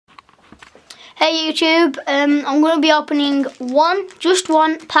Hey YouTube, I'm going to be opening just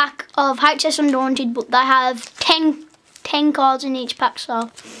one pack of HS Undaunted, but they have 10 cards in each pack, so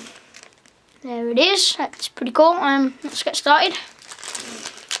there it is. That's pretty cool. Let's get started.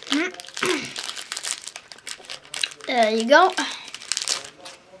 There you go.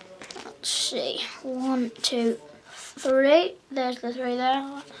 Let's see, 1, 2, 3. There's the 3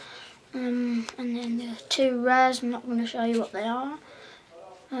 there. And then the 2 rares. I'm not going to show you what they are.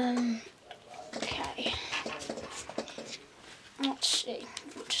 Okay, let's see.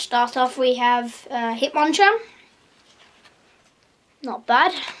 To start off, we have Hitmonchan. Not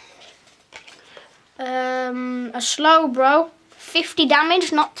bad. A Slowbro, 50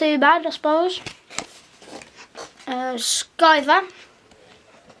 damage, not too bad, I suppose. Skyver,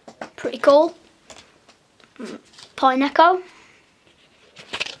 pretty cool. Pineco.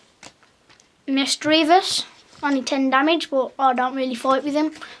 Misdreavus, only 10 damage, but I don't really fight with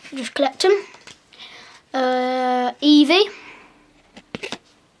him. I just collect him. Eevee.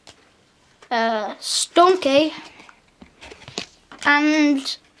 Stunky.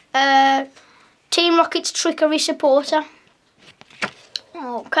 And Team Rocket's Trickery Supporter.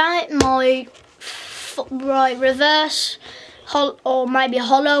 Okay, my right reverse, or maybe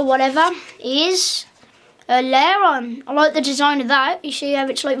hollow, whatever, is Lairon. I like the design of that. You see how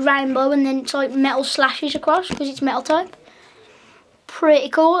it's like rainbow and then it's like metal slashes across because it's metal type. Pretty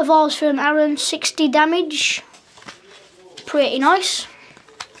cool. Evolves from Aaron, 60 damage. Pretty nice.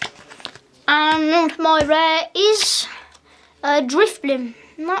 And my rare is Drifblim.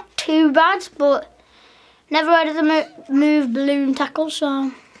 Not too bad, but never heard of the move Balloon Tackle,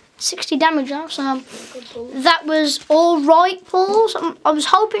 so 60 damage now. So that was alright pulls. I was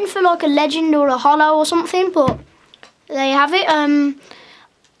hoping for like a legend or a hollow or something, but there you have it.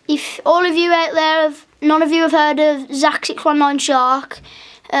 If all of you out there none of you have heard of Zach619 Shark,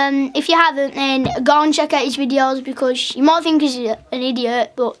 if you haven't, then go and check out his videos, because you might think he's an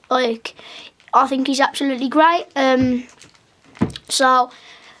idiot, but like I think he's absolutely great. So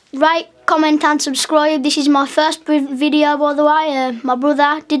rate, comment and subscribe. This is my first video, by the way. My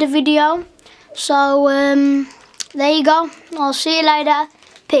brother did a video, so there you go. I'll see you later.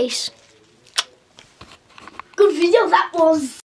 Peace. Good video that was.